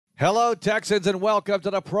Hello, Texans, and welcome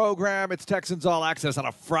to the program. It's Texans All Access on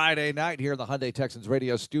a Friday night here in the Hyundai Texans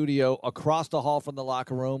radio studio across the hall from the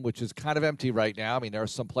locker room, which is kind of empty right now. I mean, there are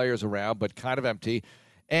some players around, but kind of empty.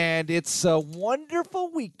 And it's a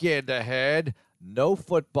wonderful weekend ahead. No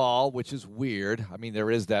football, which is weird. I mean,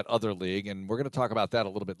 there is that other league, and we're going to talk about that a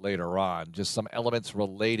little bit later on, just some elements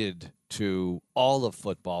related to all of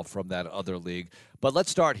football from that other league. But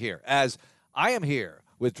let's start here, as I am here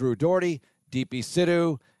with Drew Doherty, DP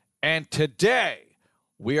Sidhu, and today,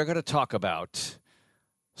 we are going to talk about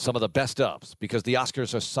some of the best ofs because the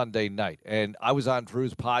Oscars are Sunday night. And I was on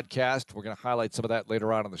Drew's podcast. We're going to highlight some of that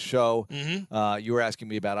later on in the show. You were asking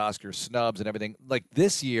me about Oscar snubs and everything. Like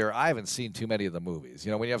this year, I haven't seen too many of the movies.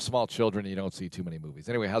 You know, when you have small children, you don't see too many movies.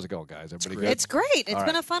 Anyway, how's it going, guys? Everybody good? It's great. It's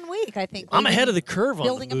been a fun week, I think. I'm ahead of the curve on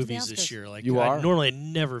building the up to the movies this Oscars. year. Like You are? normally I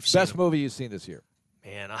never have seen Best them. movie you've seen this year?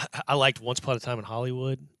 Man, I liked Once Upon a Time in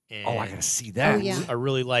Hollywood. And Oh, I got to see that. Oh, yeah. I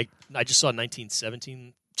really liked. I just saw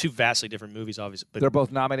 1917. Two vastly different movies, obviously, but They're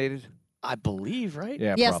both nominated? I believe, right?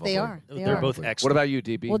 Yeah, Yes, probably. they are. They They're are. both What excellent. about you,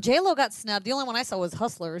 DB? Well, J-Lo got snubbed. The only one I saw was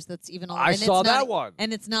Hustlers. That's even on. I and saw it's that not, one.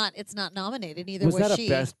 and it's not nominated either. Was that she? a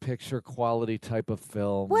Best Picture quality type of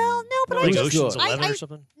film? Well, no, but like I just Ocean's good. 11 I- or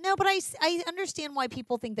something. no, but I understand why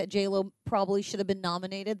people think that J-Lo probably should have been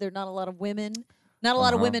nominated. There are not a lot of women, not a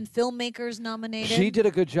lot of Uh-huh. women filmmakers nominated. She did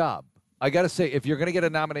a good job. I got to say, if you're going to get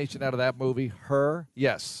a nomination out of that movie, her,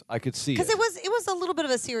 yes, I could see it. because it was a little bit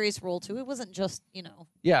of a serious role too. It wasn't just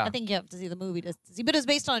Yeah, I think you have to see the movie to see, but it was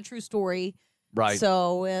based on a true story. right.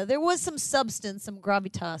 So there was some substance, some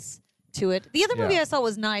gravitas to it. The other movie Yeah. I saw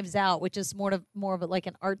was Knives Out, which is more of like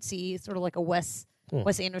an artsy, sort of like a Wes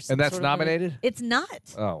Anderson. And that's sort of movie. nominated? It's not,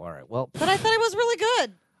 Oh, all right. Well, but I thought it was really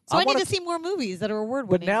good. So I I, wanna- need to see more movies that are award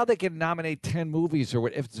but winning. now they can nominate 10 movies or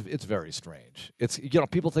what? It's very strange. It's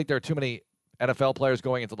people think there are too many NFL players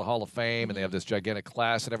going into the Hall of Fame and they have this gigantic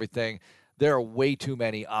class and everything. There are way too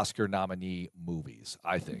many Oscar nominee movies,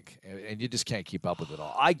 I think, and you just can't keep up with it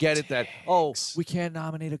all. I get it that we can't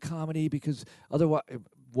nominate a comedy because otherwise,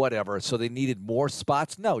 whatever. So they needed more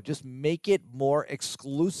spots. No, just make it more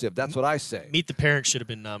exclusive. That's what I say. Meet the Parents should have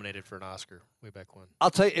been nominated for an Oscar way back when. I'll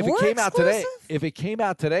tell you, if More it came out today,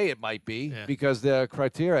 exclusive? it might be Yeah. because the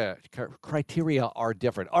criteria are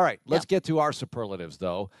different. All right, let's get to our superlatives,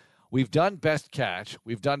 though. We've done best catch,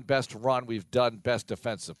 we've done best run, we've done best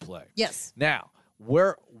defensive play. Yes. Now,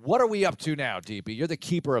 what are we up to now, DB? You're the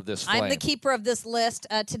keeper of this flame. I'm the keeper of this list.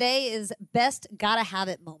 Today is best gotta have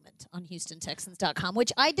it moment on HoustonTexans.com,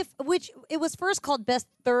 which which it was first called best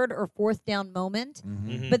third or fourth down moment,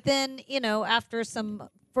 but then after some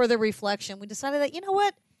further reflection, we decided that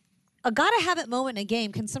what, a gotta have it moment in a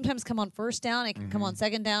game can sometimes come on first down, it can come on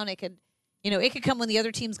second down, it could. It could come when the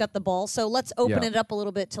other team's got the ball. So let's open it up a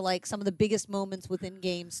little bit to like some of the biggest moments within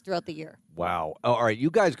games throughout the year. Wow. Oh, all right, you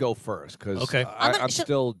guys go first because Okay. I'm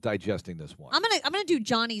still digesting this one. I'm gonna do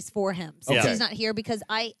Johnny's for him since Okay. he's not here because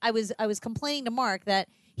I was complaining to Mark that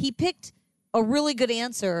he picked a really good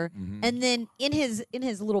answer and then in his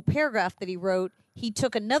little paragraph that he wrote he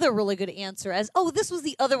took another really good answer as this was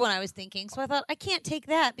the other one I was thinking. So I thought I can't take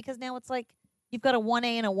that because now it's like you've got a 1A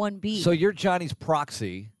and a 1B. So you're Johnny's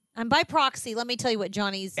proxy. And by proxy, let me tell you what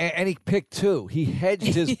Johnny's. And he picked two. He hedged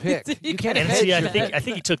his pick. You can't And hedge see, your I think pick.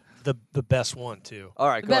 he took the best one too. All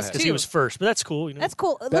right, The go best ahead. Because he was first, but that's cool. That's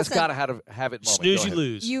cool. Best Listen, gotta have it moment. Snooze, Go you ahead.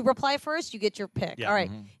 lose. you reply first, you get your pick. Yeah. All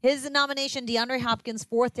right. His nomination, DeAndre Hopkins'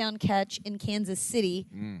 fourth down catch in Kansas City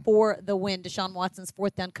for the win. Deshaun Watson's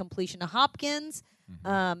fourth down completion to Hopkins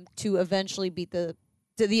to eventually beat the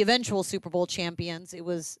eventual Super Bowl champions. It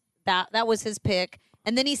was that was his pick.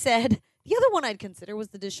 And then he said the other one I'd consider was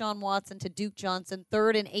the Deshaun Watson to Duke Johnson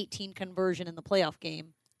 3rd and 18 conversion in the playoff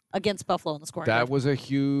game against Buffalo in the scoring. That was a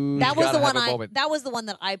huge. That was the one moment. That was the one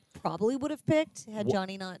that I probably would have picked had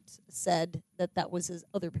Johnny not said that was his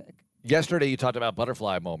other pick. Yesterday, you talked about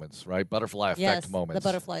butterfly moments, right? Butterfly effect Yes, the moments.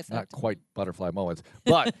 butterfly effect. Not quite butterfly moments.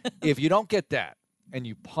 But if you don't get that and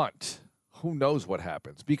you punt, who knows what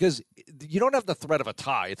happens? Because you don't have the threat of a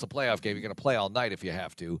tie. It's a playoff game. You're going to play all night if you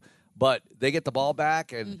have to. But they get the ball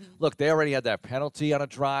back, and look, they already had that penalty on a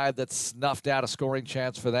drive that snuffed out a scoring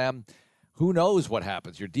chance for them. Who knows what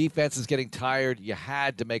happens? Your defense is getting tired. You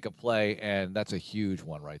had to make a play, and that's a huge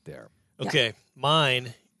one right there. Okay,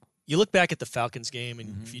 mine. You look back at the Falcons game,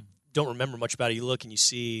 and if you don't remember much about it, you look and you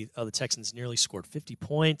see, the Texans nearly scored 50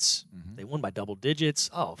 points. They won by double digits.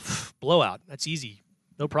 Oh, blowout. That's easy.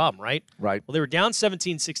 No problem, right? Right. Well, they were down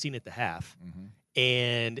 17-16 at the half,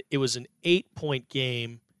 and it was an 8-point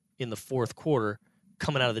game in the fourth quarter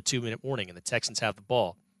coming out of the 2-minute warning, and the Texans have the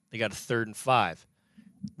ball. They got a 3rd and 5.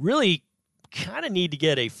 Really kind of need to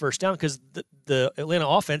get a first down because the Atlanta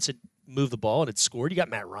offense had move the ball and had scored. You got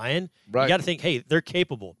Matt Ryan. Right. You got to think, hey, they're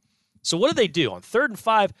capable. So what do? On 3rd and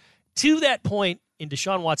 5, to that point in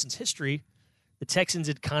Deshaun Watson's history, the Texans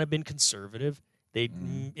had kind of been conservative.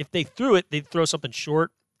 If they threw it, they'd throw something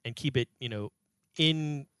short and keep it,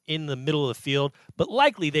 in the middle of the field. But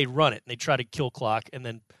likely they'd run it and they'd try to kill clock and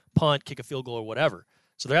then punt, kick a field goal or whatever.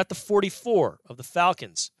 So they're at the 44 of the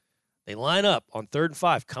Falcons. They line up on 3rd and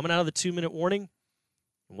 5, coming out of the 2-minute warning.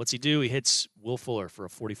 And what's he do? He hits Will Fuller for a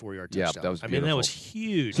 44-yard touchdown. Yeah, that was beautiful. I mean, that was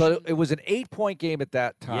huge. So it was an 8-point game at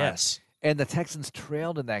that time. Yes. And the Texans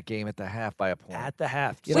trailed in that game at the half by a point. At the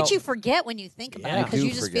half. Which you forget when you think about Yeah. it, because You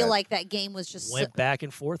you just forget. feel like that game was just Went back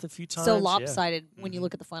and forth a few times. so yeah. lopsided when you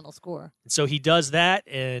look at the final score. So he does that,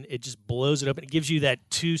 and it just blows it up, and it gives you that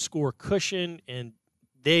 2-score cushion, and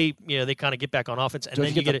they kind of get back on offense, and So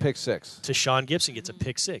then you you get get the it pick six. to Sean Gibson gets a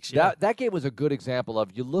pick 6. Yeah. That game was a good example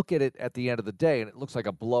of, you look at it at the end of the day, and it looks like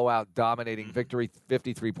a blowout, dominating victory,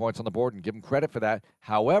 53 points on the board, and give them credit for that.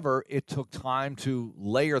 However, it took time to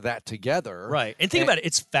layer that together. Right. And think about it.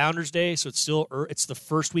 It's Founders Day, so it's still it's the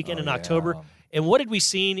first weekend in October. yeah. And what did we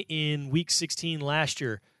see in Week 16 last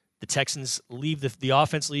year? The Texans leave the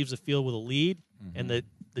offense leaves the field with a lead, and the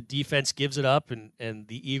defense gives it up, and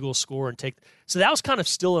the Eagles score and take. So that was kind of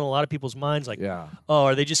still in a lot of people's minds, like, Yeah. oh,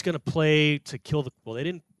 are they just going to play to kill the? Well, they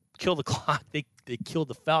didn't kill the clock. They killed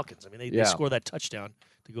the Falcons. I mean, they scored that touchdown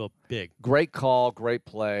to go up big. Great call, great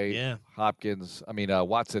play. Yeah.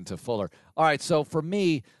 Watson to Fuller. All right, so for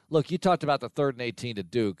me, look, you talked about the 3rd and 18 to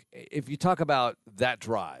Duke. If you talk about that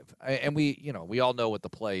drive, and we all know what the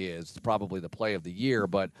play is, it's probably the play of the year,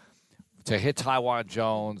 but to hit Tywan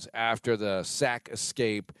Jones after the sack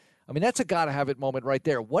escape, I mean, that's a gotta-have-it moment right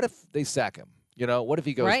there. What if they sack him? What if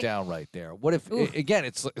he goes Right. down right there? What if, Oof. again,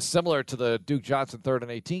 it's similar to the Duke Johnson 3rd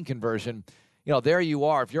and 18 conversion. There you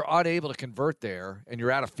are. If you're unable to convert there and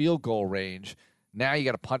you're out of field goal range, now you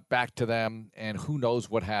got to punt back to them, and who knows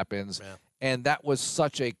what happens. Yeah. And that was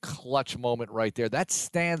such a clutch moment right there. That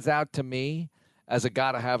stands out to me as a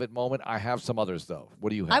gotta-have-it moment. I have some others, though. What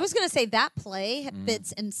do you have? I was going to say that play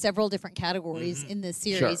fits in several different categories in this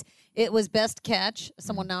series. Sure. It was best catch,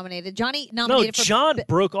 someone nominated. Johnny No, nominated for John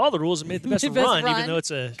broke all the rules and made the best, Best run, run, even though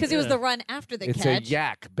it's a because it was the run after the It's catch. a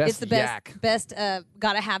yak. Best It's the best yak. best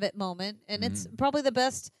gotta have it moment, and it's probably the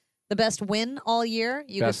best win all year.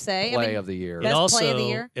 You Best could say. play of the year. Best play of the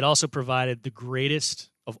year. It also provided the greatest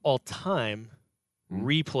of all time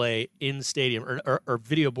replay in the stadium or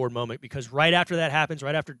video board moment, because right after that happens,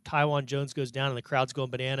 right after Tywan Jones goes down and the crowd's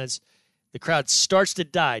going bananas, the crowd starts to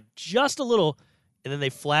die just a little, and then they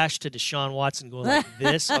flash to Deshaun Watson going like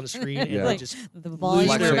this on the screen, and Yeah. they just The lose volume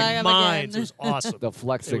Flexing. their back up minds. It again. was awesome. The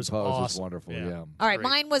flexing It was pose is awesome. wonderful. Yeah. Yeah. All right, Great.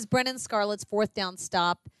 mine was Brennan Scarlett's 4th down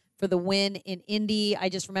stop for the win in Indy. I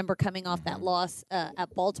just remember coming off that loss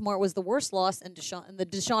at Baltimore. It was the worst loss in the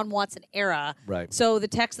Deshaun Watson era. Right. So the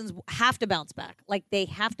Texans have to bounce back. Like, they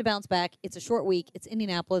have to bounce back. It's a short week. It's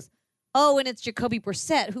Indianapolis. Oh, and it's Jacoby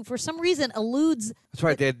Brissett, who for some reason eludes. That's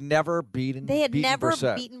right. They had never beaten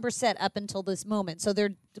Brissett. beaten Brissett up until this moment. So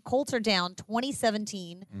the Colts are down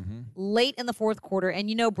 2017 late in the 4th quarter. And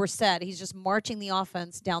Brissett, he's just marching the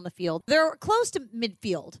offense down the field. They're close to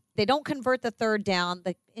midfield. They don't convert the 3rd down.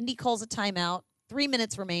 The Indy calls a timeout. 3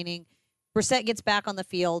 minutes remaining. Brissett gets back on the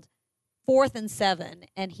field. 4th and 7.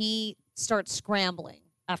 And he starts scrambling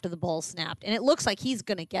after the ball snapped. And it looks like he's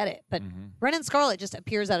going to get it. But Brennan Scarlett just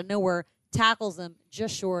appears out of nowhere, tackles him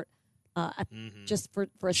just short. Just for a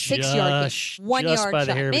 6-yard gain, 1 just yard by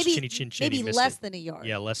the shot, hair of his maybe chinny chin chin, he maybe missed less it. than a yard.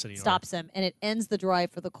 Yeah, less than a yard. Stops him, and it ends the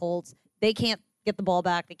drive for the Colts. They can't get the ball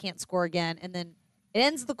back. They can't score again, and then it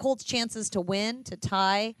ends the Colts' chances to win, to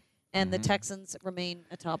tie, and the Texans remain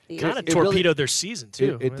atop the. Kind of It really- torpedoed their season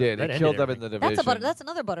too. It did. That It ended killed them in everything. the division. That's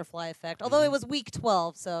another butterfly effect. Although it was week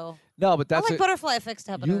 12, so No, but that's I like butterfly effects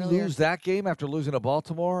to happen You earlier. lose that game after losing to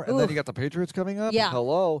Baltimore, and then Oof. you got the Patriots coming up? Yeah.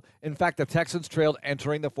 Hello. In fact, the Texans trailed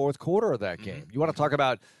entering the 4th quarter of that game. You want to talk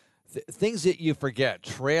about things that you forget.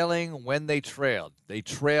 Trailing when they trailed. They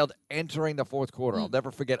trailed entering the 4th quarter. I'll never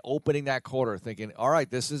forget opening that quarter thinking, all right,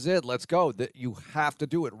 this is it. Let's go. You have to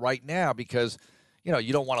do it right now because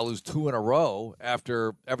you don't want to lose 2 in a row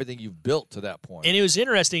after everything you've built to that point. And it was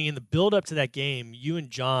interesting in the build up to that game, you and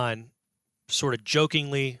John sort of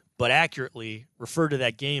jokingly but accurately referred to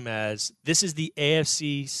that game as this is the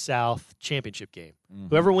AFC South championship game.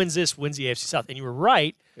 Whoever wins this wins the AFC South. And you were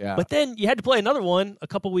right. Yeah. But then you had to play another one a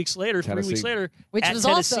couple weeks later, Tennessee. 3 weeks later, Which at was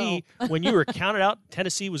Tennessee, when you were counted out,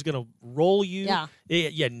 Tennessee was going to roll you. Yeah.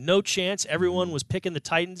 You had no chance. Everyone was picking the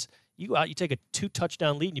Titans. You go out, you take a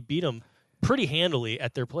 2-touchdown lead, and you beat them pretty handily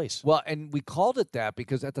at their place. Well, and we called it that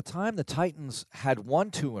because at the time the Titans had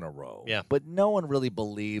won 2 in a row. Yeah. But no one really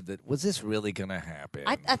believed that, was this really going to happen?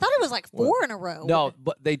 I thought it was like 4 in a row. No,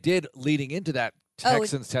 but they did leading into that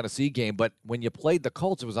Texans-Tennessee game. But when you played the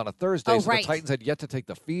Colts, it was on a Thursday, so right. the Titans had yet to take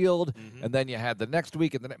the field. And then you had the next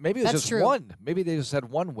week. And then maybe it was That's just true. one. Maybe they just had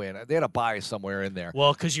one win. They had a bye somewhere in there.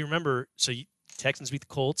 Well, because you remember, Texans beat the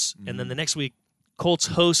Colts, and then the next week, Colts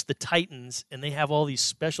host the Titans, and they have all these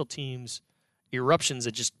special teams eruptions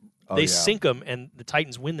that just sink them, and the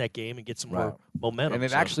Titans win that game and get some more momentum. And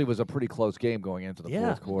it actually was a pretty close game going into the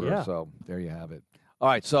fourth quarter. Yeah. So there you have it. All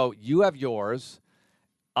right, so you have yours.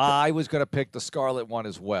 I was going to pick the Scarlet one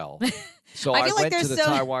as well. So I feel like went to the there's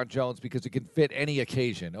Taiwan Jones because it can fit any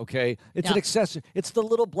occasion, okay? It's an accessory. It's the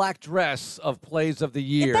little black dress of plays of the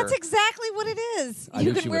year. That's exactly what it is. I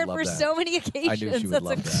You knew she can would wear it love for that. so many occasions. I knew she would That's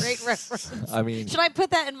love a that. great reference. I mean, Should I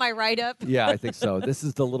put that in my write-up? yeah, I think so. This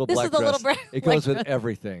is the little This black is the dress. little black It goes with dress.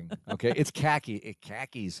 everything. Okay, it's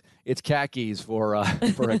khakis. It's khakis for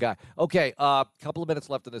a guy. Okay, couple of minutes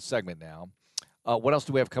left in this segment now. What else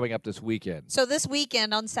do we have coming up this weekend? So this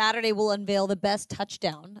weekend on Saturday, we'll unveil the best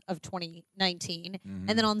touchdown of 2019. And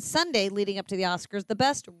then on Sunday, leading up to the Oscars, the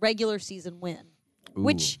best regular season win.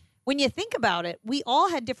 Which, when you think about it, we all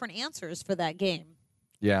had different answers for that game.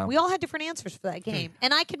 Yeah. We all had different answers for that game.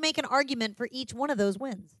 And I could make an argument for each one of those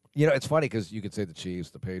wins. You know, it's funny because you could say the Chiefs,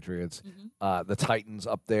 the Patriots, the Titans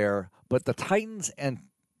up there. But the Titans and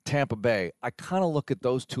Tampa Bay, I kind of look at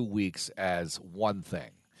those 2 weeks as one thing.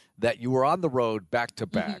 That you were on the road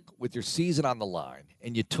back-to-back with your season on the line,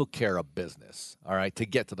 and you took care of business, all right, to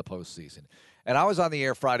get to the postseason. And I was on the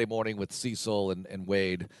air Friday morning with Cecil and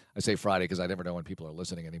Wade. I say Friday because I never know when people are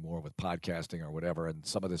listening anymore with podcasting or whatever, and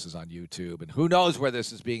some of this is on YouTube. And who knows where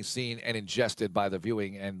this is being seen and ingested by the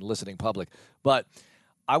viewing and listening public. But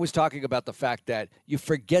I was talking about the fact that you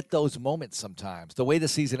forget those moments sometimes. The way the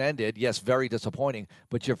season ended, yes, very disappointing,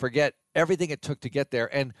 but you forget everything it took to get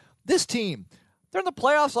there. And this team, they're in the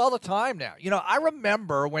playoffs all the time now. You know, I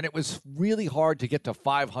remember when it was really hard to get to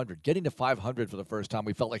 500. Getting to 500 for the first time,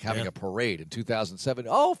 we felt like having a parade in 2007.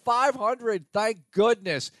 Oh, 500, thank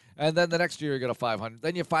goodness. And then the next year you get a 500.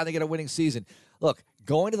 Then you finally get a winning season. Look,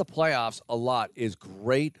 going to the playoffs a lot is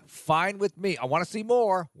great, fine with me. I want to see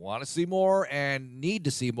more, and need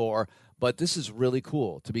to see more. But this is really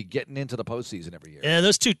cool to be getting into the postseason every year. And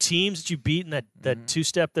those two teams that you beat in that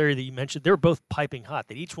two-step there that you mentioned, they were both piping hot.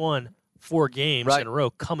 They each won 4 games in a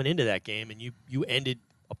row coming into that game, and you ended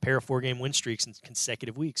a pair of 4-game win streaks in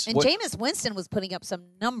consecutive weeks. And Jameis Winston was putting up some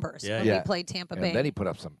numbers when we played Tampa Bay. And then he put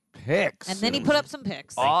up some picks.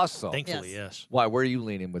 Awesome. Thankfully, yes. Why? Where are you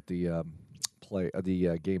leaning with the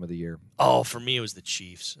game of the year? Oh, for me, it was the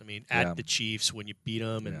Chiefs. I mean, at the Chiefs when you beat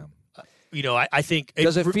them, and I think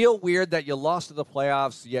does it feel weird that you lost to the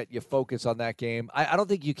playoffs yet you focus on that game? I don't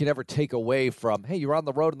think you can ever take away from, hey, you're on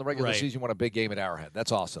the road in the regular season, you won a big game at Arrowhead.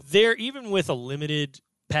 That's awesome. There, even with a limited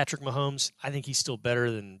Patrick Mahomes, I think he's still better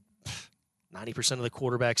than 90% of the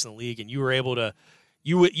quarterbacks in the league, and you were able to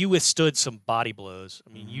you withstood some body blows.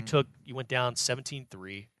 I mean, you went down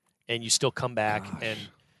 17-3, and you still come back and.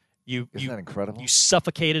 Isn't that incredible? You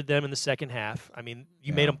suffocated them in the second half. I mean,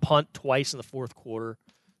 you made them punt twice in the fourth quarter.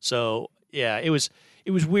 So yeah, it was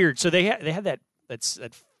weird. So they had that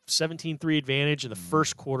 17-3 advantage in the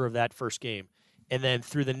first quarter of that first game, and then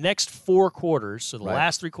through the next 4 quarters, so the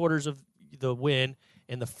last 3 quarters of the win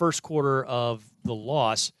and the first quarter of the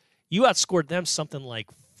loss, you outscored them something like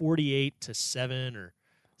 48-7 or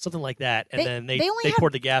something like that, and then they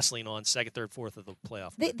poured the gasoline on second, third, fourth of the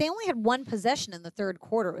playoff. They only had 1 possession in the third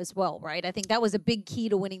quarter as well, right? I think that was a big key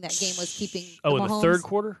to winning that game was keeping in Mahomes, the third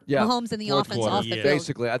quarter? Yeah. Mahomes and the Fourth offense quarter. off the field.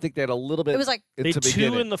 Basically, I think they had a little bit. It was like they to 2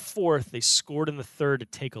 begin in the fourth. They scored in the third to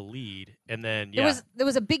take a lead, and then there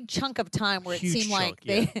was a big chunk of time where it Huge seemed like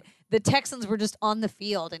chunk, the Texans were just on the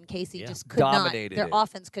field and Casey just could Dominated not. Their it.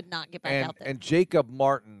 offense could not get back out there. And Jacob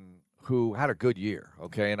Martin, who had a good year,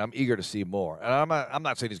 okay, and I'm eager to see more. And I'm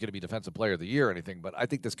not saying he's going to be Defensive Player of the Year or anything, but I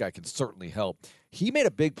think this guy can certainly help. He made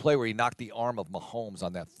a big play where he knocked the arm of Mahomes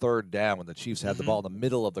on that third down when the Chiefs had the ball in the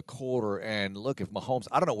middle of the quarter. And look, if Mahomes,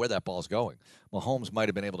 I don't know where that ball's going. Mahomes might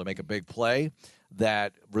have been able to make a big play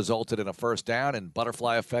that resulted in a first down and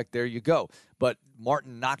butterfly effect. There you go. But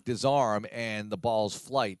Martin knocked his arm and the ball's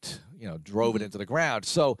flight, drove it into the ground.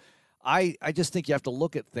 So I just think you have to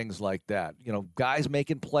look at things like that. Guys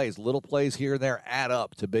making plays, little plays here and there add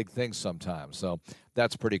up to big things sometimes. So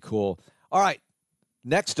that's pretty cool. All right,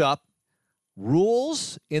 next up,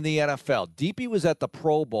 rules in the NFL. DP was at the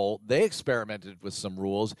Pro Bowl. They experimented with some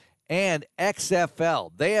rules. And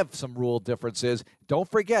XFL, they have some rule differences. Don't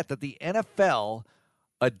forget that the NFL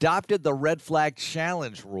adopted the red flag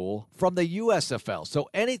challenge rule from the USFL. So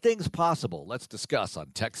anything's possible. Let's discuss on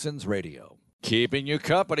Texans Radio. Keeping you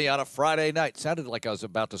company on a Friday night. Sounded like I was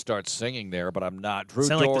about to start singing there, but I'm not. Drew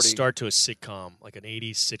Sounded Doherty. like the start to a sitcom, like an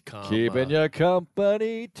 80s sitcom. Keeping you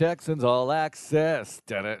company, Texans All Access.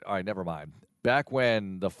 Did it? All right, never mind. Back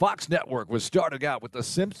when the Fox Network was starting out with The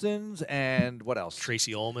Simpsons and what else?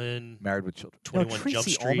 Tracy Ullman. Married with Children. 21 Tracy Jump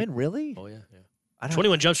Street. Ullman, really? Oh, yeah. I don't-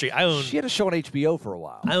 21 Jump Street. She had a show on HBO for a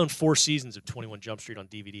while. I own 4 seasons of 21 Jump Street on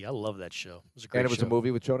DVD. I love that show. It was a great And it was show. a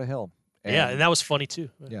movie with Jonah Hill. And that was funny,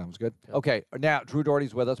 too. Yeah, it was good. Yeah. Okay, now Drew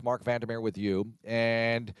Doherty's with us, Mark Vandermeer with you,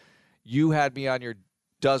 and you had me on your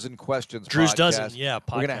Dozen Questions Drew's podcast. Dozen, yeah,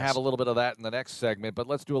 We're going to podcast. have a little bit of that in the next segment, but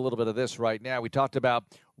let's do a little bit of this right now. We talked about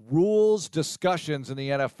rules discussions in the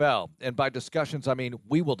NFL, and by discussions, I mean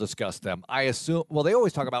we will discuss them. I assume, well, they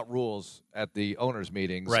always talk about rules at the owners'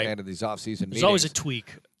 meetings Right. and in these off-season meetings. There's always a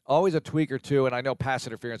tweak. Always a tweak or two, and I know pass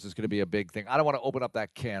interference is going to be a big thing. I don't want to open up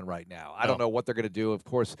that can right now. I don't know what they're going to do. Of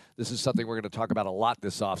course, this is something we're going to talk about a lot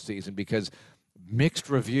this offseason because mixed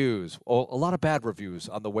reviews, a lot of bad reviews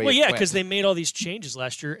on the way Well, it yeah, went. because they made all these changes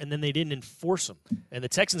last year, and then they didn't enforce them. And the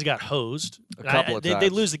Texans got hosed. A couple of They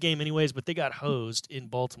times. lose the game anyways, but they got hosed in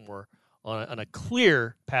Baltimore on a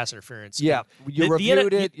clear pass interference. Yeah, And you the-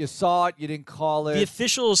 reviewed it, you saw it, you didn't call it. The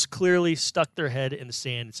officials clearly stuck their head in the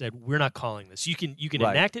sand and said, "We're not calling this. You can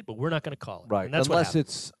Right. enact it, but we're not going to call it." Right, And that's unless what happened.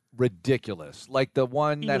 it's ridiculous. Like the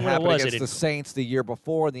one Even that when it happened was, they against the didn't- Saints the year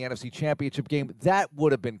before in the NFC Championship game, that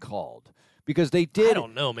would have been called. Because they did I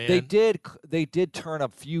don't know, man. They did turn a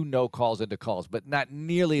few no calls into calls, but not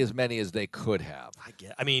nearly as many as they could have.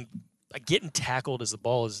 I mean, getting tackled as the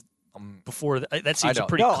ball is before that seems I know. a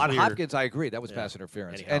pretty no, clear. on Hopkins, I agree. That was Yeah. pass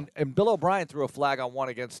interference. Anyhow. And Bill O'Brien threw a flag on one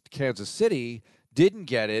against Kansas City, didn't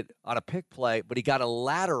get it on a pick play, but he got a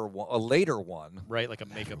later one. Right, like a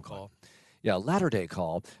makeup call. Yeah, latter day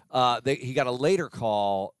call. He got a later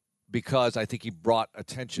call because I think he brought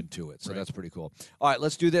attention to it. So Right. that's pretty cool. All right,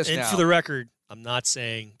 let's do this And now. for the record, I'm not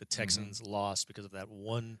saying the Texans lost because of that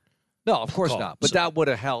one. No, of course call. not. But So- that would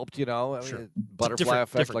have helped, I mean, Sure. butterfly different-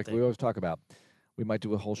 effect, different like thing. we always talk about. We might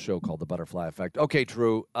do a whole show called the butterfly effect. Okay,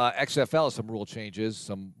 Drew. XFL has some rule changes,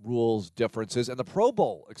 some rules differences, and the Pro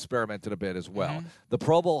Bowl experimented a bit as well. Mm-hmm. The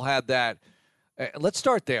Pro Bowl had that. Let's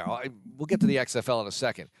start there. We'll get to the XFL in a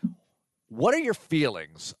second. What are your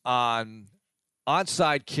feelings on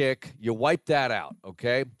onside kick? You wipe that out,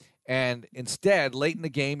 okay? And instead, late in the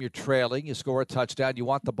game, you're trailing, you score a touchdown, you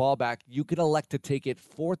want the ball back, you can elect to take it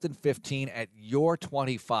 4th and 15 at your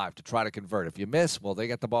 25 to try to convert. If you miss, well, they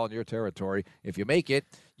get the ball in your territory. If you make it,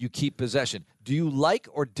 you keep possession. Do you like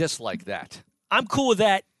or dislike that? I'm cool with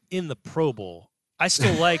that in the Pro Bowl. I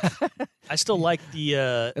still like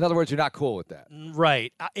the In other words, you're not cool with that.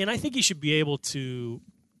 right, and I think you should be able to.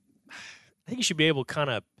 I think you should be able to kind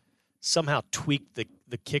of somehow tweak the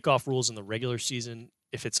kickoff rules in the regular season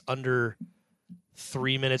if it's under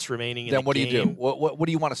 3 minutes remaining in Then the what do game. you do? What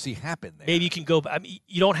do you want to see happen there? Maybe you can go. I mean,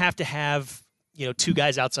 you don't have to have 2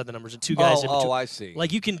 guys outside the numbers and 2 guys in between. Oh, I see.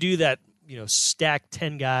 Like you can do that. Stack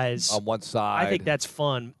 10 guys on one side. I think that's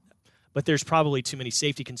fun, but there's probably too many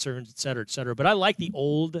safety concerns, et cetera, et cetera. But I like the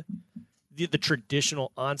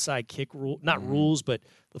traditional onside kick rule, not rules, but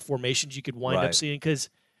the formations you could wind Right. up seeing because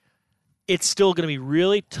it's still going to be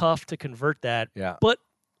really tough to convert that. Yeah. But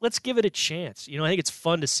let's give it a chance. I think it's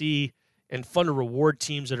fun to see and fun to reward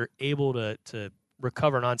teams that are able to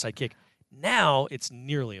recover an onside kick. Now it's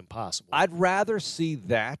nearly impossible. I'd rather see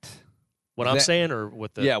that. What I'm that- saying, or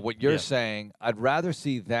what the What you're yeah. saying, I'd rather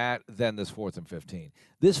see that than this 4th and 15.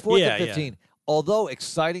 This 4th Yeah, and 15, although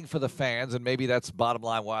exciting for the fans, and maybe that's bottom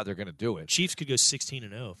line why they're going to do it. Chiefs could go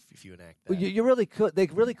 16-0 if you enact that. Well, you really could. They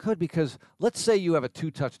really could because let's say you have a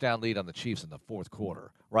 2-touchdown lead on the Chiefs in the 4th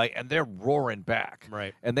quarter, right? And they're roaring back.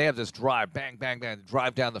 Right. And they have this drive, bang, bang, bang,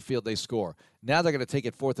 drive down the field, they score. Now they're going to take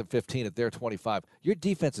it 4th and 15 at their 25. Your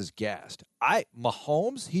defense is gassed.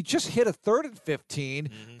 Mahomes, he just hit a 3rd and 15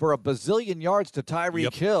 for a bazillion yards to Tyreek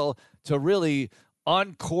Yep. Hill to really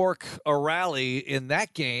uncork a rally in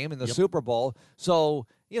that game in the Yep. Super Bowl. So,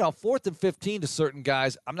 4th and 15 to certain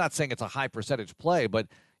guys, I'm not saying it's a high percentage play, but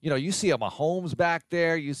you see a Mahomes back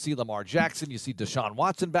there, you see Lamar Jackson, you see Deshaun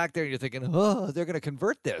Watson back there, and you're thinking, they're going to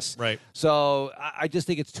convert this. Right. So I just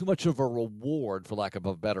think it's too much of a reward, for lack of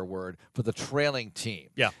a better word, for the trailing team.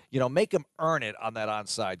 Yeah. Make them earn it on that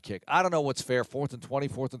onside kick. I don't know what's fair, 4th and 20,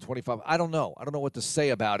 4th and 25. I don't know. I don't know what to say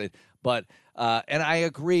about it. But, and I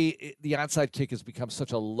agree, the onside kick has become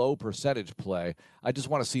such a low percentage play. I just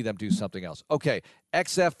want to see them do something else. Okay,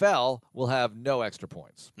 XFL will have no extra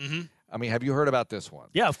points. Mm-hmm. I mean, have you heard about this one?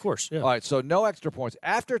 Yeah, of course. Yeah. All right, so no extra points.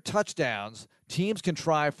 After touchdowns, teams can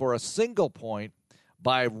try for a single point,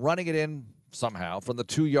 by running it in somehow from the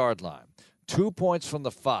 2-yard line, 2 points from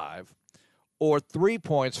the 5, or 3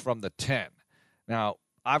 points from the 10. Now,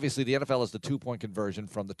 obviously, the NFL is the 2-point conversion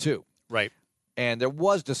from the 2. Right. And there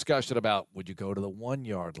was discussion about would you go to the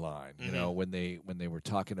 1-yard line, when they were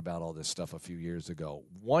talking about all this stuff a few years ago.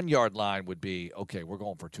 1-yard line would be, okay, we're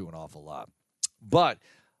going for 2 an awful lot. But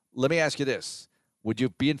let me ask you this. Would you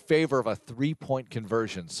be in favor of a 3-point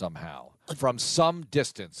conversion somehow from some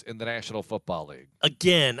distance in the National Football League?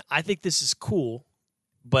 Again, I think this is cool,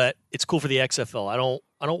 but it's cool for the XFL. I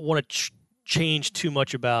don't want to change too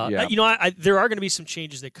much about. Yeah. There are going to be some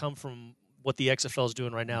changes that come from what the XFL is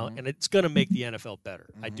doing right now, and it's going to make the NFL better.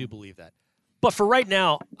 I do believe that. But for right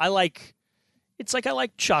now, I like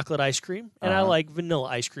chocolate ice cream, and I like vanilla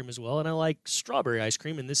ice cream as well, and I like strawberry ice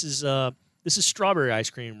cream, and this is strawberry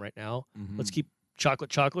ice cream right now. Let's keep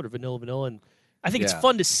chocolate or vanilla, and I think it's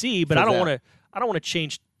fun to see, but I don't want to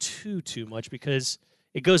change too much because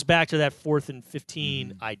it goes back to that 4th and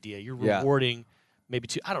 15 idea. You're rewarding maybe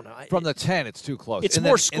 2. I don't know. From the 10, it's too close. It's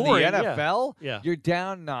more scoring. In the NFL, yeah. You're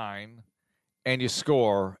down 9, and you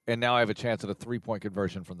score, and now I have a chance at a 3-point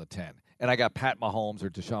conversion from the 10. And I got Pat Mahomes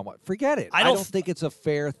or Deshaun Watson. Forget it. I don't think it's a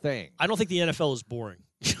fair thing. I don't think the NFL is boring.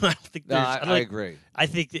 I agree. I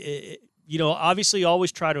think obviously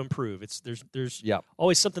always try to improve. There's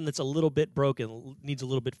always something that's a little bit broken, needs a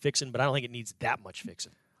little bit fixing, but I don't think it needs that much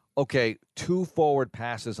fixing. Okay, 2 forward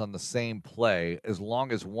passes on the same play as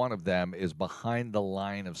long as one of them is behind the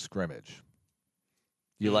line of scrimmage.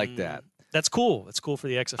 You like that? That's cool. That's cool for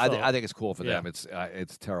the XFL. I think it's cool for them. It's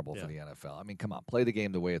terrible for the NFL. I mean, come on, play the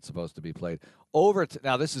game the way it's supposed to be played.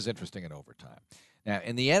 Now, this is interesting in overtime. Now,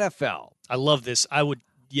 in the NFL, I love this. I would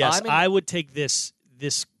take this.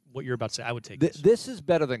 What you're about to say, I would take this. This is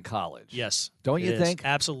better than college. Yes, don't you think?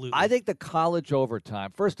 Absolutely. I think the college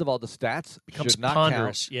overtime. First of all, the stats becomes should not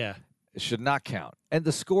ponderous. count. Yeah, it should not count, and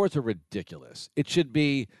the scores are ridiculous. It should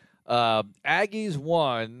be Aggies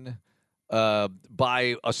won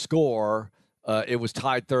by a score. It was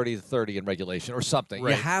tied 30-30 in regulation or something.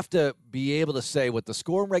 Right. You have to be able to say what the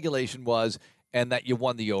score in regulation was and that you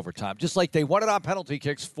won the overtime. Just like they won it on penalty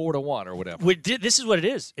kicks 4-1 or whatever. This is what it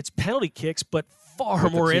is. It's penalty kicks, but far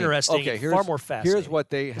more interesting, far more fascinating. Here's what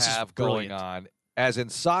they have going on. As in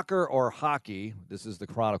soccer or hockey, this is the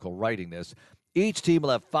Chronicle writing this, each team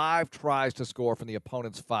will have 5 tries to score from the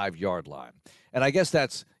opponent's 5-yard line. And I guess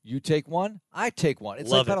that's you take one, I take one. It's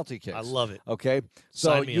like penalty kicks. I love it. Okay?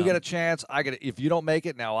 So you get a chance. If you don't make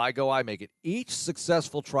it, now I go, I make it. Each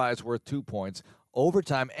successful try is worth 2 points.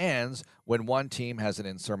 Overtime ends when one team has an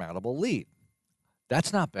insurmountable lead.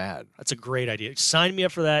 That's not bad. That's a great idea. Sign me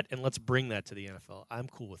up for that, and let's bring that to the NFL. I'm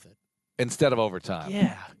cool with it. Instead of overtime.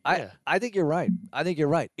 Yeah. I think you're right.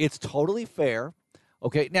 It's totally fair.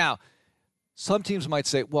 Okay, now, some teams might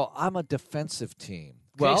say, well, I'm a defensive team.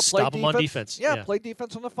 Okay, well, stop them on defense. Yeah, play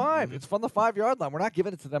defense from the 5. Mm-hmm. It's from the 5-yard line. We're not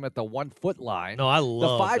giving it to them at the 1-foot line. No, I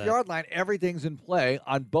love the 5-yard line. Everything's in play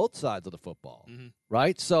on both sides of the football,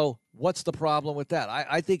 right? So what's the problem with that?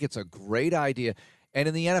 I think it's a great idea. And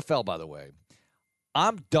in the NFL, by the way,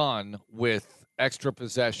 I'm done with extra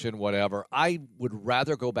possession, whatever. I would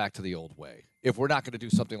rather go back to the old way. If we're not going to do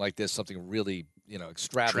something like this, something really,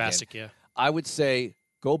 extravagant. Drastic, yeah. I would say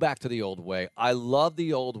go back to the old way. I love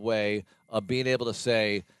the old way of being able to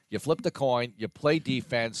say you flip the coin, you play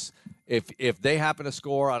defense. If they happen to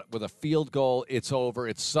score with a field goal, it's over.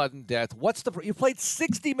 It's sudden death. You played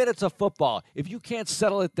 60 minutes of football. If you can't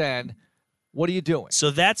settle it then, what are you doing?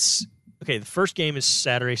 So that's okay. The first game is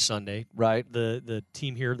Saturday, Sunday. Right. The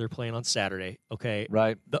team here, they're playing on Saturday. Okay.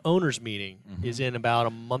 Right. The owners' meeting is in about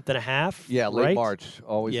a month and a half. Yeah, late right? March.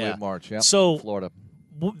 Always late March. Yeah. So Florida.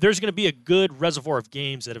 There's going to be a good reservoir of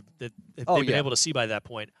games that they've been able to see by that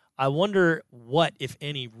point. I wonder what, if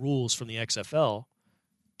any, rules from the XFL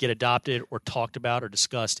get adopted or talked about or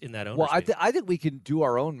discussed in that owners meeting. I think we can do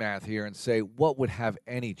our own math here and say what would have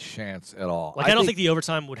any chance at all. I don't think the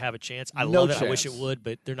overtime would have a chance. I love it. I wish it would,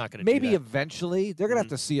 but they're not going to do that. Maybe eventually. They're going to have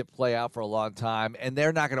to see it play out for a long time, and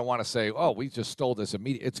they're not going to want to say, oh, we just stole this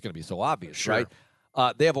immediately. It's going to be so obvious, right?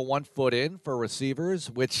 They have a 1 foot in for receivers,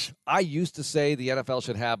 which I used to say the NFL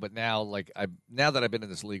should have, but now, now that I've been in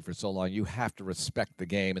this league for so long, you have to respect the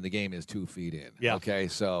game, and the game is 2 feet in. Yeah. Okay,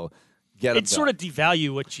 so get them it sort of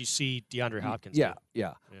devalue what you see DeAndre Hopkins do.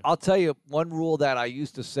 Yeah. I'll tell you one rule that I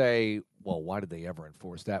used to say, well, why did they ever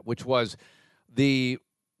enforce that? Which was the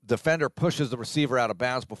defender pushes the receiver out of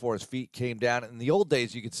bounds before his feet came down. In the old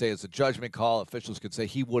days, you could say it's a judgment call. Officials could say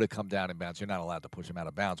he would have come down in bounds. You're not allowed to push him out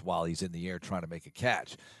of bounds while he's in the air trying to make a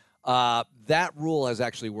catch. That rule has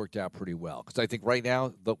actually worked out pretty well because I think right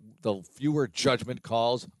now the fewer judgment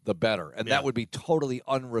calls, the better, and that would be totally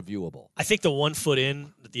unreviewable. I think the 1 foot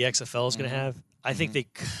in that the XFL is going to have, I think they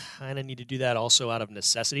kind of need to do that also out of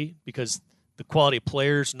necessity because the quality of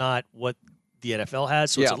players not what the NFL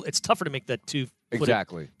has, so it's tougher to make that 2 foot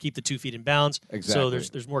keep the 2 feet in bounds. Exactly. So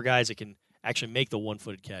there's more guys that can actually make the 1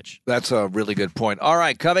 footed catch. That's a really good point. All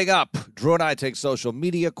right, coming up, Drew and I take social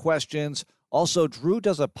media questions. Also, Drew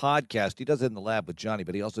does a podcast. He does it in the lab with Johnny,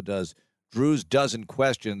 but he also does Drew's Dozen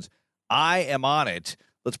Questions. I am on it.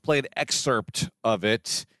 Let's play an excerpt of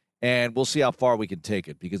it, and we'll see how far we can take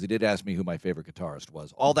it because he did ask me who my favorite guitarist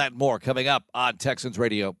was. All that and more coming up on Texans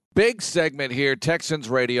Radio. Big segment here, Texans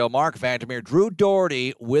Radio. Mark Vandermeer, Drew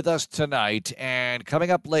Doherty with us tonight. And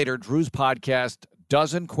coming up later, Drew's podcast,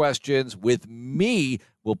 Dozen Questions with me.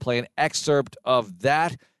 We'll play an excerpt of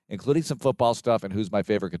that, including some football stuff and who's my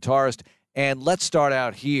favorite guitarist. And let's start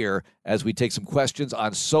out here as we take some questions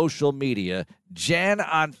on social media. Jen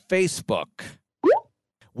on Facebook.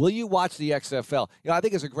 Will you watch the XFL? I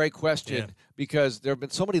think it's a great question because there have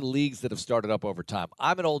been so many leagues that have started up over time.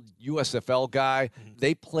 I'm an old USFL guy.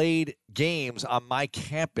 They played games on my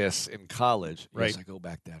campus in college. Right. Yes, I go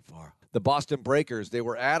back that far. The Boston Breakers, they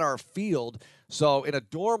were at our field. So in a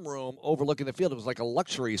dorm room overlooking the field, it was like a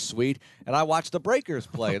luxury suite. And I watched the Breakers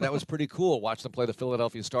play, and that was pretty cool. Watched them play the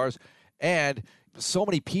Philadelphia Stars. And so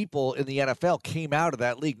many people in the NFL came out of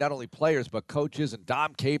that league, not only players, but coaches. And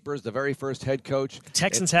Dom Capers, the very first head coach. The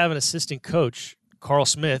Texans have an assistant coach, Carl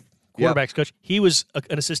Smith, quarterback's coach. He was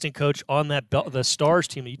an assistant coach on the Stars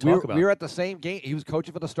team that you talk about. We were at the same game. He was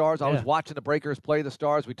coaching for the Stars. I was watching the Breakers play the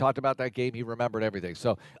Stars. We talked about that game. He remembered everything.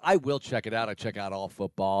 So I will check it out. I check out all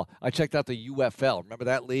football. I checked out the UFL. Remember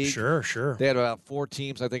that league? Sure. They had about 4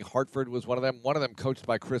 teams. I think Hartford was one of them. One of them coached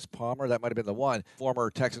by Chris Palmer. That might have been the one. Former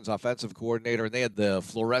Texans offensive coordinator. And they had the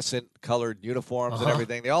fluorescent colored uniforms and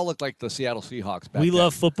everything. They all looked like the Seattle Seahawks back then. We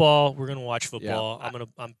love football. We're going to watch football.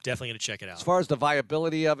 I'm definitely going to check it out. As far as the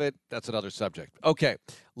viability of it, that's another subject. Okay,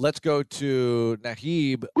 let's go to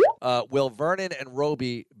Nahib. Will Vernon and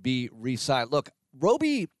Roby be re-signed? Look,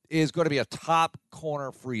 Roby is going to be a top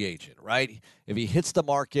corner free agent, right? If he hits the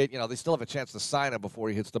market, they still have a chance to sign him before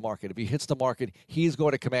he hits the market. If he hits the market, he's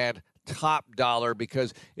going to command top dollar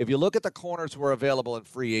because if you look at the corners who are available in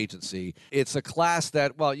free agency, it's a class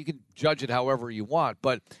that, well, you can judge it however you want,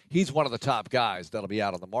 but he's one of the top guys that'll be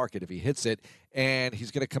out on the market if he hits it, and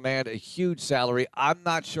he's going to command a huge salary. I'm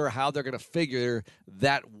not sure how they're going to figure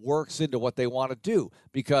that works into what they want to do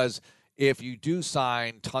because if you do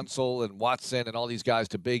sign Tunsil and Watson and all these guys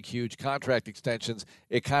to big, huge contract extensions,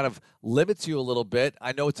 it kind of limits you a little bit.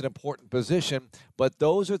 I know it's an important position, but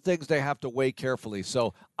those are things they have to weigh carefully.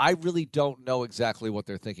 So I really don't know exactly what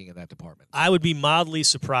they're thinking in that department. I would be mildly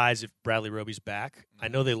surprised if Bradley Roby's back. I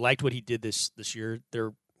know they liked what he did this year.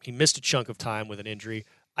 He missed a chunk of time with an injury.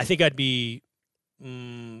 I think I'd be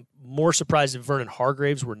more surprised if Vernon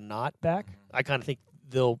Hargraves were not back. I kind of think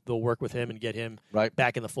they'll work with him and get him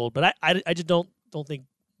back in the fold. But I just don't think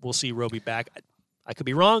we'll see Roby back. I could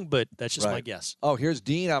be wrong, but that's just my guess. Oh, here's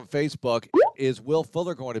Dean on Facebook. Is Will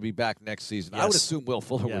Fuller going to be back next season? Yes. I would assume Will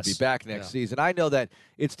Fuller would be back next season. I know that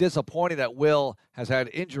it's disappointing that Will has had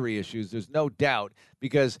injury issues. There's no doubt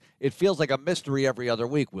because it feels like a mystery every other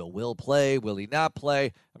week. Will Will play? Will he not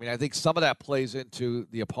play? I mean, I think some of that plays into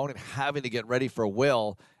the opponent having to get ready for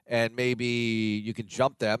Will, and maybe you can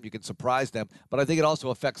jump them, you can surprise them. But I think it also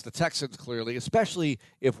affects the Texans clearly, especially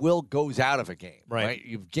if Will goes out of a game. Right?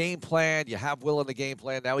 You've game planned, you have Will in the game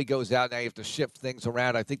plan. Now he goes out, now you have to shift things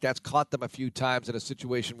around. I think that's caught them a few times in a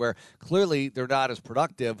situation where clearly they're not as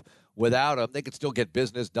productive without him. They could still get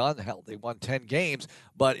business done. Hell, they won 10 games,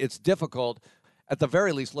 but it's difficult. At the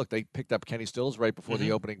very least, look, they picked up Kenny Stills right before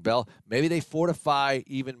the opening bell. Maybe they fortify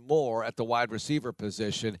even more at the wide receiver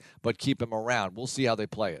position, but keep him around. We'll see how they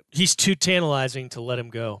play it. He's too tantalizing to let him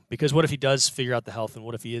go because what if he does figure out the health and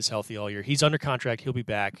what if he is healthy all year? He's under contract. He'll be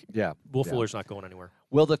back. Yeah. Will Fuller's not going anywhere.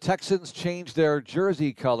 Will the Texans change their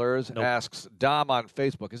jersey colors, asks Dom on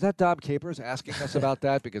Facebook. Is that Dom Capers asking us about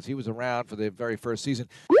that? Because he was around for the very first season.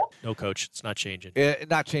 No, Coach. It's not changing.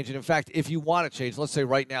 Not changing. In fact, if you want to change, let's say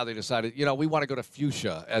right now they decided, we want to go to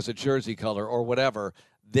fuchsia as a jersey color or whatever,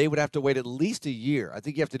 they would have to wait at least a year. I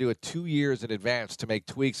think you have to do it 2 years in advance to make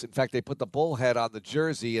tweaks. In fact, they put the bullhead on the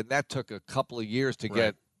jersey, and that took a couple of years to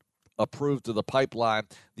get approved to the pipeline.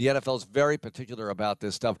 The NFL is very particular about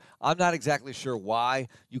this stuff. I'm not exactly sure why.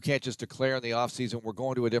 You can't just declare in the offseason we're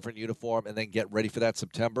going to a different uniform and then get ready for that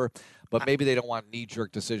September. But maybe they don't want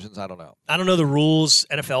knee-jerk decisions. I don't know. I don't know the rules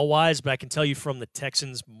NFL-wise, but I can tell you from the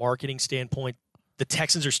Texans' marketing standpoint, the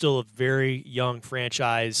Texans are still a very young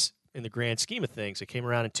franchise. in the grand scheme of things. It came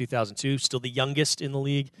around in 2002, still the youngest in the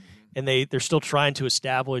league, and they're still trying to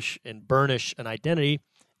establish and burnish an identity.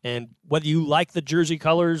 And whether you like the jersey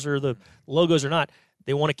colors or the logos or not,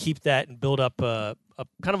 they want to keep that and build up a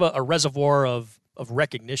kind of a reservoir of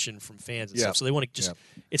recognition from fans and stuff. So they want to just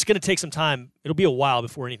it's going to take some time. It'll be a while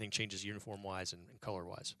before anything changes uniform-wise and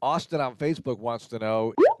color-wise. Austin on Facebook wants to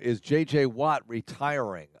know, is J.J. Watt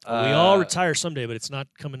retiring? We all retire someday, but it's not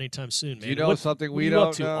coming anytime soon, man. Do you know something we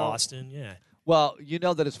don't know? Austin? Yeah. Well, you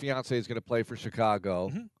know that his fiancée is going to play for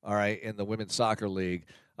Chicago, all right, in the Women's Soccer League.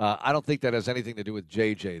 I don't think that has anything to do with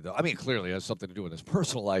J.J., though. I mean, clearly it has something to do with his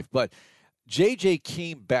personal life, but J.J.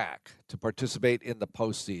 came back to participate in the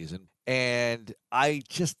postseason, and I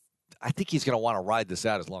think he's going to want to ride this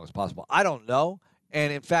out as long as possible. I don't know.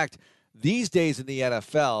 And, in fact, these days in the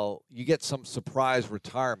NFL, you get some surprise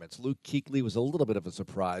retirements. Luke Kuechly was a little bit of a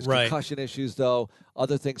surprise. Right. Concussion issues, though.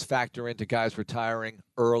 Other things factor into guys retiring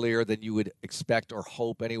earlier than you would expect or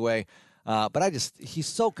hope anyway. But he's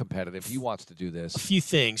so competitive. He wants to do this. A few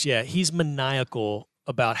things, yeah. He's maniacal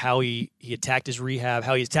about how he attacked his rehab,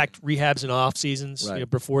 how he attacked rehabs in off seasons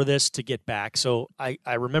before this to get back. So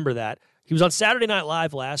I remember that. He was on Saturday Night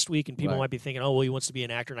Live last week, and people might be thinking, oh, well, he wants to be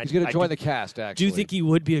an actor. And he's going to join the cast, actually. Do you think he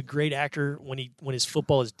would be a great actor when his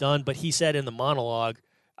football is done? But he said in the monologue,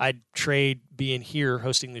 I'd trade being here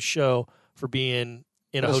hosting the show for being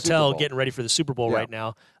in a hotel getting ready for the Super Bowl right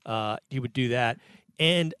now. He would do that.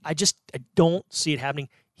 And I don't see it happening.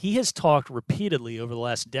 He has talked repeatedly over the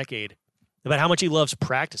last decade about how much he loves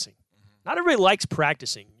practicing. Not everybody likes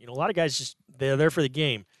practicing. You know, a lot of guys they're there for the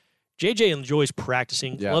game. JJ enjoys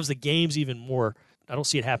practicing, loves the games even more. I don't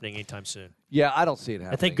see it happening anytime soon. Yeah, I don't see it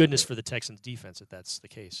happening. And thank goodness for the Texans defense if that's the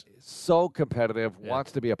case. So competitive,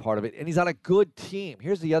 wants to be a part of it, and he's on a good team.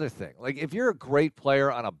 Here's the other thing. Like, if you're a great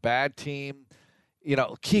player on a bad team, you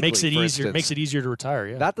know, Kuechly, makes it easier. Makes it easier to retire.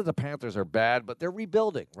 Yeah. Not that the Panthers are bad, but they're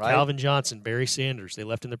rebuilding, right? Calvin Johnson, Barry Sanders, they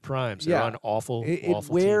left in their primes. They're on awful. It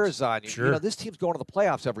awful wears teams. on you. Sure. You know, this team's going to the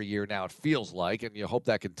playoffs every year now. It feels like, and you hope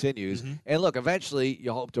that continues. And look, eventually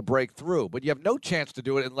you hope to break through, but you have no chance to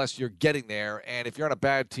do it unless you're getting there. And if you're on a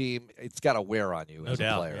bad team, it's got to wear on you as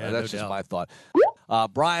a player. Yeah, That's just my thought.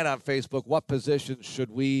 Brian on Facebook, what positions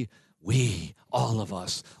should we, all of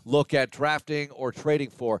us, look at drafting or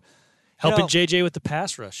trading for? Helping JJ with the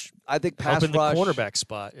pass rush. I think pass rush. Helping the cornerback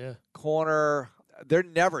spot, corner, they're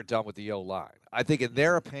never done with the O-line. I think in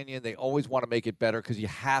their opinion, they always want to make it better because you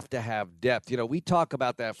have to have depth. You know, we talk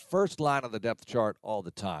about that first line on the depth chart all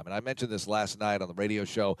the time. And I mentioned this last night on the radio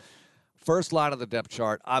show. First line on the depth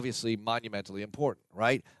chart, obviously monumentally important,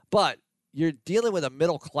 right? But you're dealing with a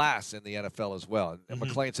middle class in the NFL as well. And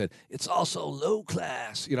McClain said, it's also low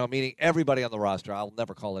class, you know, meaning everybody on the roster. I'll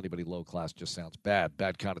never call anybody low class. Just sounds bad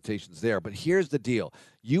connotations there. But here's the deal.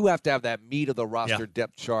 You have to have that meat of the roster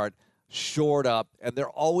depth chart shored up, and they're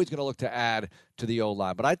always going to look to add to the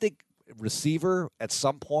O-line. But I think receiver at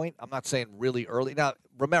some point, I'm not saying really early. Now,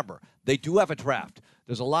 remember, they do have a draft.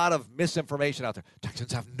 There's a lot of misinformation out there.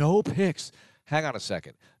 Texans have no picks. Hang on a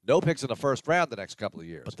second. No picks in the first round the next couple of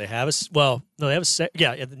years. But they have first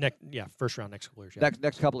round next couple of years. Yeah.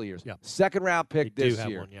 Next couple of years. Yeah. Second round pick they this do have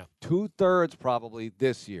year. One, yeah. 2/3 probably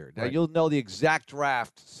this year. Now you'll know the exact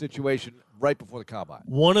draft situation right before the combine.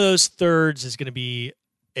 One of those thirds is going to be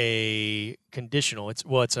a conditional. It's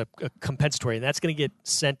a compensatory, and that's going to get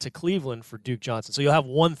sent to Cleveland for Duke Johnson. So you'll have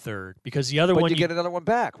 1/3 because the other but one you get another one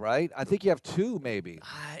back, right? I think you have two, maybe.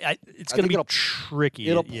 It's going to be tricky.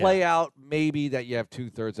 It'll play out maybe that you have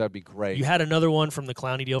 2/3. That'd be great. You had another one from the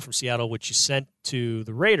Clowney deal from Seattle, which you sent to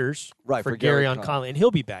the Raiders for Gary Conley, and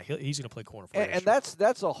he'll be back. He's going to play corner for and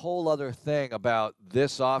that's a whole other thing about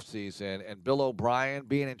this offseason and Bill O'Brien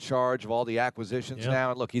being in charge of all the acquisitions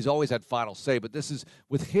now. And look, he's always had final say, but this is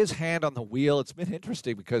with his hand on the wheel. It's been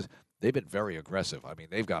interesting because they've been very aggressive. I mean,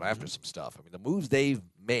 they've gone after some stuff. I mean, the moves they've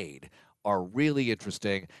made are really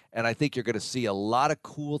interesting, and I think you're going to see a lot of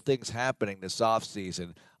cool things happening this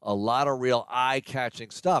offseason, a lot of real eye-catching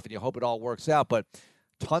stuff, and you hope it all works out. But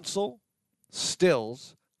Tunsil,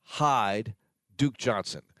 Stills, Hyde, Duke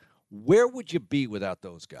Johnson, where would you be without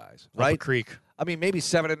those guys, right? Upper Creek. I mean, maybe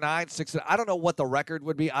 7-9, 6-9. I don't know what the record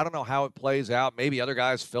would be. I don't know how it plays out. Maybe other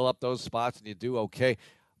guys fill up those spots and you do okay,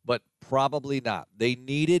 but probably not.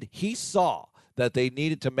 He saw that they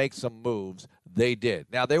needed to make some moves. They did.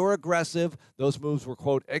 Now, they were aggressive. Those moves were,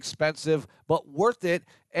 quote, expensive, but worth it.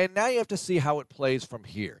 And now you have to see how it plays from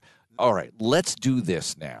here. All right, let's do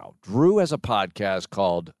this now. Drew has a podcast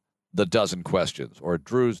called The Dozen Questions, or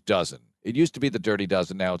Drew's Dozen. It used to be The Dirty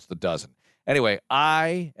Dozen. Now it's The Dozen. Anyway,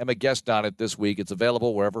 I am a guest on it this week. It's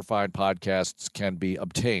available wherever fine podcasts can be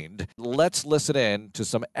obtained. Let's listen in to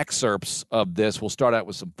some excerpts of this. We'll start out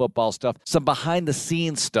with some football stuff, some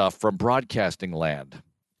behind-the-scenes stuff from broadcasting land.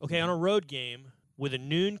 Okay, on a road game with a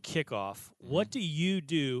noon kickoff, what do you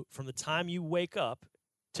do from the time you wake up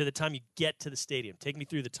to the time you get to the stadium? Take me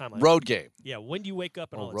through the timeline. Road game. Yeah, when do you wake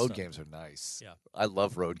up and all that Road stuff? games are nice. Yeah. I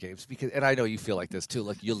love road games because, and I know you feel like this too.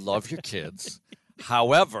 Like you love your kids.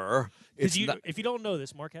 However, it's not. If you don't know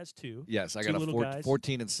this, Mark has two. Yes, I two got little a guys.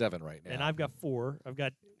 14 and 7 right now. And I've got 4. I've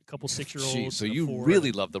got a couple 6-year-olds. Jeez, so and a you 4.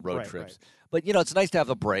 really love the road Right, trips. right. But, it's nice to have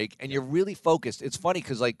a break, and you're really focused. It's funny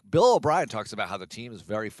because, like, Bill O'Brien talks about how the team is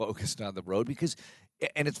very focused on the road because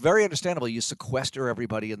 – and it's very understandable. You sequester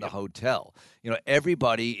everybody in the hotel.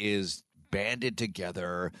 Everybody is banded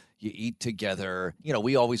together. You eat together.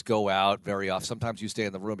 We always go out very often. Sometimes you stay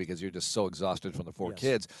in the room because you're just so exhausted from the 4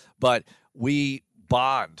 kids. But we –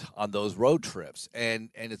 bond on those road trips, and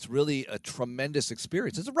it's really a tremendous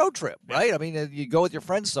experience. It's a road trip, right? I mean, you go with your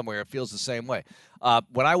friends somewhere, it feels the same way.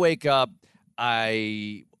 When I wake up,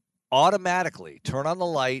 I automatically turn on the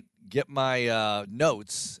light, get my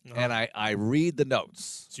notes, and I read the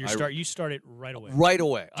notes. So you start it right away. Right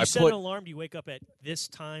away. Do you set an alarm? Do you wake up at this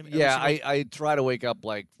time? I try to wake up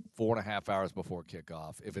like 4.5 hours before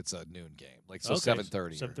kickoff if it's a noon game, like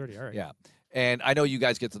 7:30. 7:30. All right. Yeah. And I know you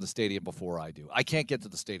guys get to the stadium before I do. I can't get to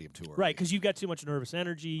the stadium too early. Right, because you've got too much nervous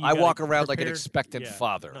energy. I walk around like an expectant Yeah.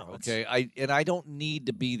 father, No, okay? I don't need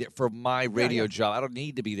to be there for my radio job. I don't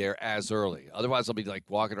need to be there as early. Otherwise, I'll be like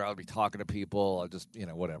walking around, I'll be talking to people. I'll just,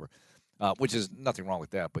 whatever, which is nothing wrong with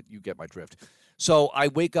that, but you get my drift. So I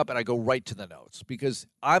wake up and I go right to the notes because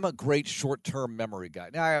I'm a great short-term memory guy.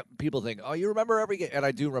 Now, people think, oh, you remember every game. And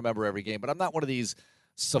I do remember every game, but I'm not one of these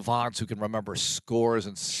savants who can remember scores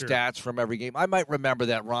and stats from every game. I might remember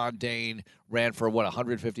that Ron Dane ran for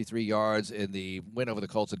 153 yards in the win over the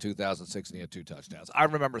Colts in 2006, and he had 2 touchdowns. I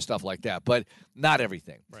remember stuff like that, but not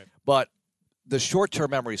everything. Right. But the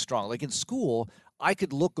short-term memory is strong. Like in school, I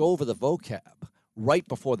could look over the vocab right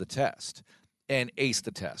before the test and ace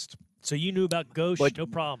the test. So you knew about gauche, no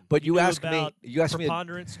problem. But you knew asked about me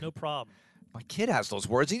preponderance, no problem. My kid has those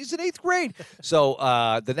words. He's in 8th grade. So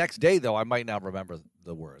the next day, though, I might not remember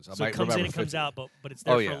the words. I So might it comes in remember and comes 50. out, but it's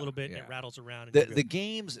there for yeah, a little bit and yeah. it rattles around. And The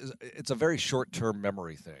games, it's a very short-term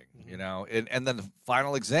memory thing, And then the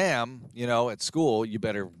final exam, at school, you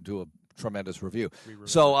better do a tremendous review.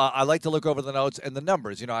 So I like to look over the notes and the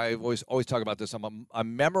numbers. I always talk about this.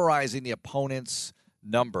 I'm memorizing the opponent's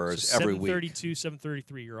numbers so every week. 732,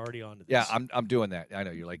 733, you're already on to this. Yeah, I'm doing that. I know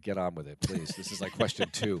you're like, get on with it, please. This is like question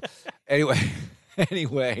 2.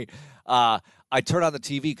 Anyway, I turn on the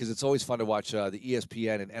TV because it's always fun to watch the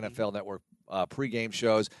ESPN and NFL Network pregame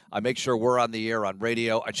shows. I make sure we're on the air on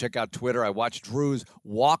radio. I check out Twitter. I watch Drew's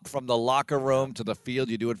walk from the locker room to the field.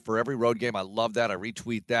 You do it for every road game. I love that. I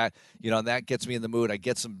retweet that. And that gets me in the mood. I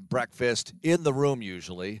get some breakfast in the room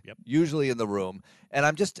usually. Yep. Usually in the room. And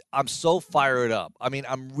I'm so fired up. I mean,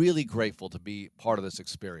 I'm really grateful to be part of this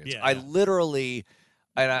experience. Yeah, I literally,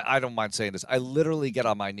 and I don't mind saying this, I literally get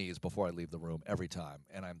on my knees before I leave the room every time.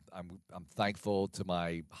 And I'm thankful to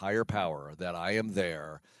my higher power that I am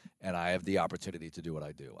there and I have the opportunity to do what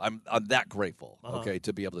I do. I'm that grateful,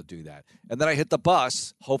 to be able to do that. And then I hit the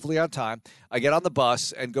bus, hopefully on time. I get on the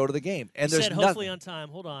bus and go to the game. And you there's said hopefully on time.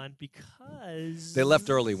 Hold on, because they left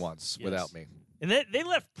early once without me. And they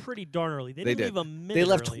left pretty darn early. They didn't leave a minute They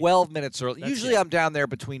left early. 12 minutes early. That's Usually it. I'm down there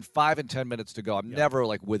between 5 and 10 minutes to go. I'm never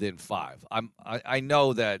like within 5. I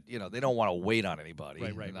know that, they don't want to wait on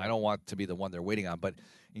anybody. Right. I don't want to be the one they're waiting on. But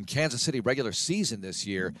in Kansas City regular season this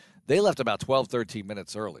year, they left about 12, 13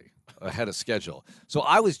 minutes early ahead of schedule. So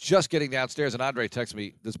I was just getting downstairs and Andre texted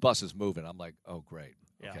me, this bus is moving. I'm like, oh, great.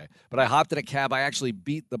 Yeah. Okay. But I hopped in a cab. I actually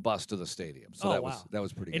beat the bus to the stadium. So that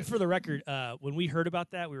was pretty good. And for the record, when we heard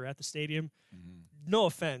about that, we were at the stadium. No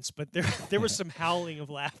offense, but there was some howling of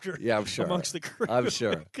laughter Yeah, I'm sure. amongst the crew. I'm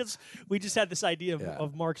sure. Because we just had this idea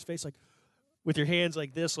of Mark's face, like, with your hands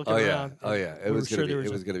like this, looking Oh, yeah. around. Oh, yeah. It was going to be bad. A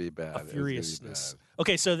It was gonna be furiousness. bad.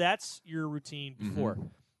 Okay, so that's your routine before.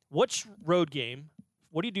 Which road game,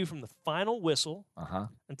 what do you do from the final whistle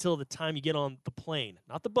until the time you get on the plane?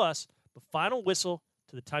 Not the bus, but final whistle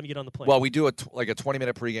to the time you get on the plane. Well, we do a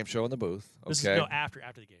 20-minute pregame show in the booth. Okay. This is after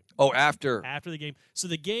the game. Oh, after. After the game. So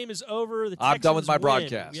the game is over. The I'm done with Texans my win.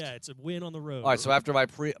 broadcast. Yeah, it's a win on the road. All right, so after my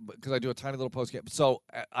because I do a tiny little post game. So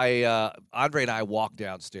Andre and I walk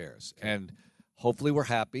downstairs, and hopefully we're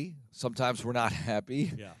happy. Sometimes we're not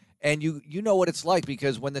happy. Yeah. And you know what it's like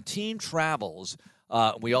because when the team travels,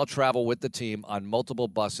 we all travel with the team on multiple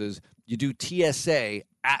buses. You do TSA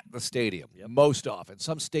at the stadium most often.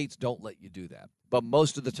 Some states don't let you do that. but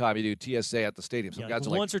most of the time you do TSA at the stadium. Some Yeah, guys like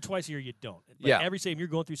are like, once or twice a year you don't. But Yeah. every stadium you're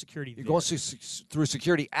going through security. you're there. going through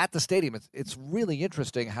security at the stadium. It's really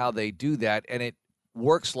interesting how they do that, and it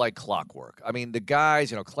works like clockwork. I mean, the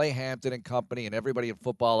guys, Clay Hampton and company and everybody in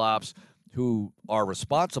football ops who are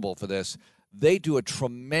responsible for this, they do a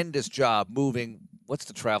tremendous job moving, what's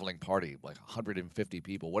the traveling party, like 150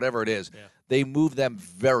 people, whatever it is. Yeah. They move them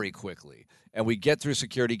very quickly. And we get through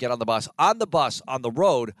security, get on the bus. On the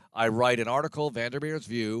road, I write an article, Vandermeer's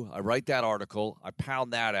View. I write that article. I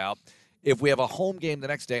pound that out. If we have a home game the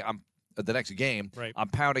next day, Right. I'm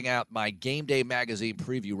pounding out my Game Day magazine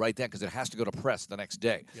preview right then because it has to go to press the next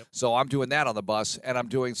day. Yep. So I'm doing that on the bus, and I'm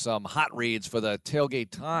doing some hot reads for the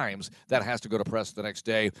Tailgate Times that has to go to press the next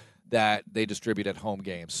day that they distribute at home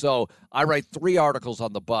games. So I write 3 articles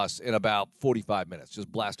on the bus in about 45 minutes.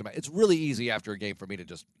 Just blast them out. It's really easy after a game for me to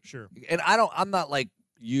just Sure. and I'm not like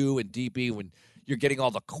you and DP when you're getting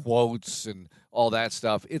all the quotes and all that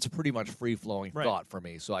stuff. It's pretty much free-flowing Right. thought for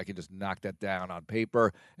me, so I can just knock that down on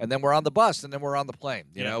paper. And then we're on the bus, and then we're on the plane.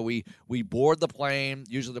 You know, we board the plane.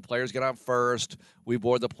 Usually the players get on first. We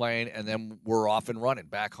board the plane, and then we're off and running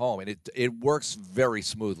back home. And it works very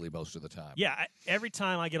smoothly most of the time. Yeah, every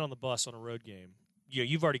time I get on the bus on a road game,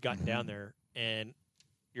 you've already gotten down there, and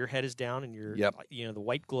your head is down, and you're, Yep. the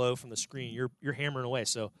white glow from the screen, you're hammering away.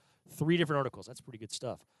 So 3 different articles. That's pretty good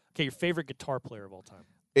stuff. Okay, your favorite guitar player of all time?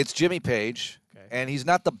 It's Jimmy Page, Okay. and he's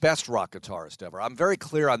not the best rock guitarist ever. I'm very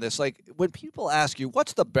clear on this. Like, when people ask you,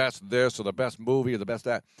 what's the best this or the best movie or the best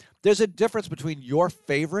that, there's a difference between your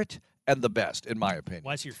favorite and the best, in my opinion.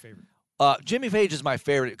 Why is he your favorite? Jimmy Page is my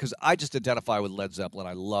favorite because I just identify with Led Zeppelin.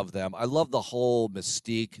 I love them. I love the whole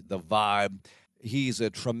mystique, the vibe. He's a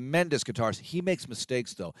tremendous guitarist. He makes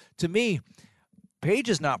mistakes, though. To me, Page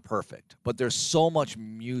is not perfect, but there's so much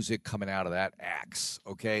music coming out of that axe,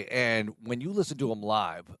 okay? And when you listen to him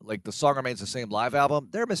live, like the Song Remains the Same live album,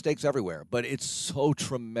 there are mistakes everywhere, but it's so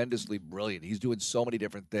tremendously brilliant. He's doing so many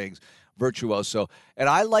different things, virtuoso. And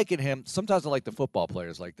I liken him, sometimes I like the football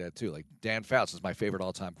players like that too. Like Dan Fouts is my favorite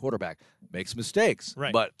all-time quarterback. Makes mistakes,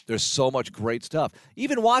 Right. but there's so much great stuff.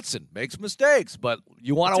 Even Watson makes mistakes, but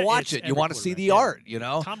you want to watch it. You every want to see the quarterback, art, you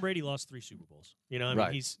know? Tom Brady lost 3 Super Bowls. I mean,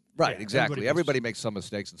 Right. he's Right, yeah, exactly. Everybody makes some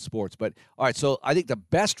mistakes in sports. But, all right, so I think the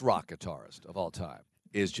best rock guitarist of all time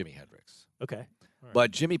is Jimi Hendrix. Okay. All right.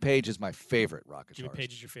 But Jimmy Page is my favorite rock guitarist. Jimmy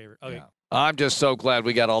Page is your favorite. Okay. Yeah. I'm just so glad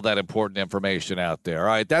we got all that important information out there. All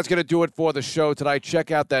right, that's going to do it for the show tonight.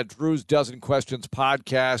 Check out that Drew's Dozen Questions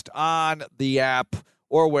podcast on the app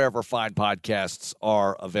or wherever fine podcasts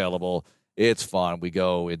are available. It's fun. We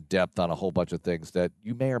go in depth on a whole bunch of things that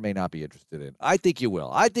you may or may not be interested in. I think you will.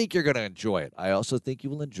 I think you're going to enjoy it. I also think you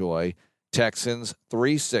will enjoy Texans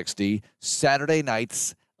 360 Saturday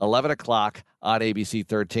nights, 11 o'clock on ABC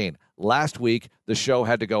 13. Last week, the show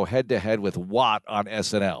had to go head-to-head with Watt on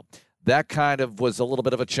SNL. That kind of was a little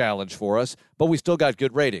bit of a challenge for us, but we still got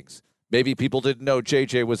good ratings. Maybe people didn't know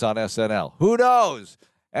JJ was on SNL. Who knows?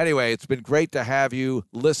 Anyway, it's been great to have you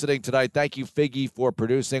listening tonight. Thank you, Figgy, for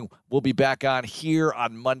producing. We'll be back on here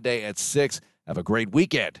on Monday at 6. Have a great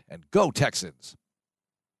weekend, and go Texans.